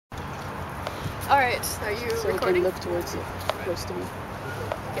Alright, are you so recording? we can look towards it, close to me.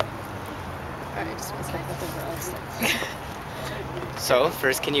 Okay. Alright, just one second. Whatever else. So,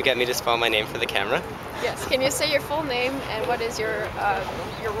 first, can you get me to spell my name for the camera? Yes, can you say your full name and what is your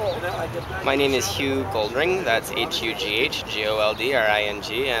role? My name is Hugh Goldring, that's Hughgoldring,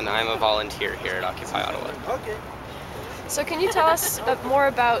 and I'm a volunteer here at Occupy Ottawa. So can you tell us more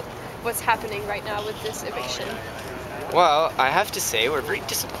about what's happening right now with this eviction? Well, I have to say, we're very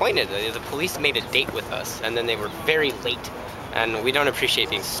disappointed. The police made a date with us, and then they were very late, and we don't appreciate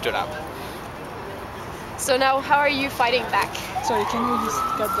being stood up. So now, how are you fighting back? Sorry, can you just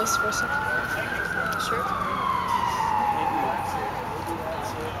cut this for a second? Sure.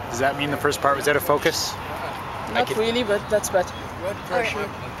 Does that mean the first part was out of focus? Not really, but that's better. Okay.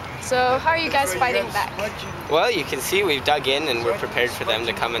 So how are you guys fighting back? Well, you can see we've dug in and we're prepared for them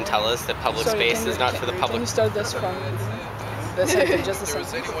to come and tell us that public space is not for the Can public. you start this from the sentence, just the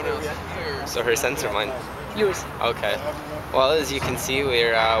sentence? So her sense or mine? Yours. Okay. Well, as you can see,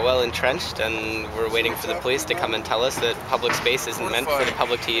 we're well entrenched and we're waiting for the police to come and tell us that public space isn't meant for the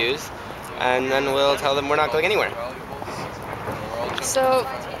public to use. And then we'll tell them we're not going anywhere. So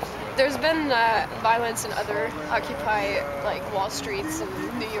there's been violence in other Occupy, like Wall Streets in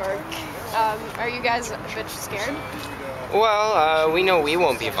New York. Are you guys a bit scared? Well, we know we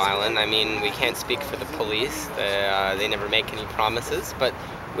won't be violent. I mean, we can't speak for the police. They never make any promises, but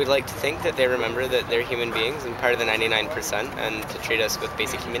we'd like to think that they remember that they're human beings and part of the 99% and to treat us with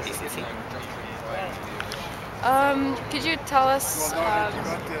basic human decency. Could you tell us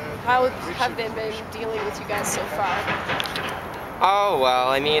how have they been dealing with you guys so far? Oh, well,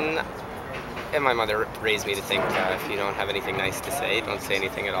 I mean, and my mother raised me to think if you don't have anything nice to say, don't say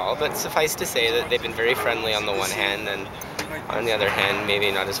anything at all. But suffice to say that they've been very friendly on the one hand, and on the other hand,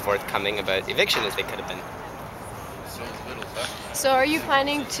 maybe not as forthcoming about eviction as they could have been. So are you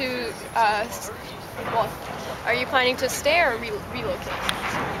planning to, are you planning to stay or relocate?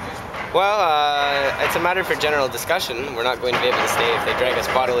 Well, it's a matter for general discussion. We're not going to be able to stay if they drag us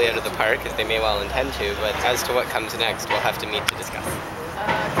bodily out of the park, as they may well intend to, but as to what comes next, we'll have to meet to discuss.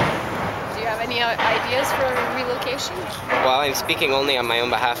 Do you have any ideas for relocation? Well, I'm speaking only on my own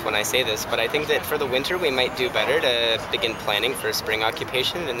behalf when I say this, but I think that for the winter we might do better to begin planning for spring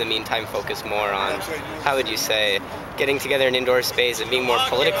occupation. In the meantime, focus more on, how would you say, getting together in indoor space and being more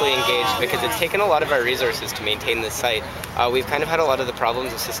politically engaged, because it's taken a lot of our resources to maintain this site. We've kind of had a lot of the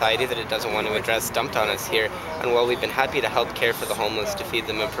problems of society that it doesn't want to address dumped on us here, and while we've been happy to help care for the homeless, to feed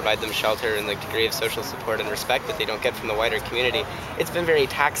them and provide them shelter and the degree of social support and respect that they don't get from the wider community, it's been very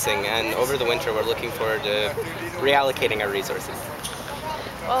taxing, and over the winter we're looking forward to reallocating our resources.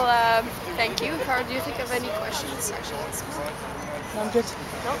 Well, thank you. Carl, do you think of any questions? Actually, I'm good.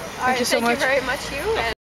 No? All right, Thank you so much. much. Thank you very much, Hugh.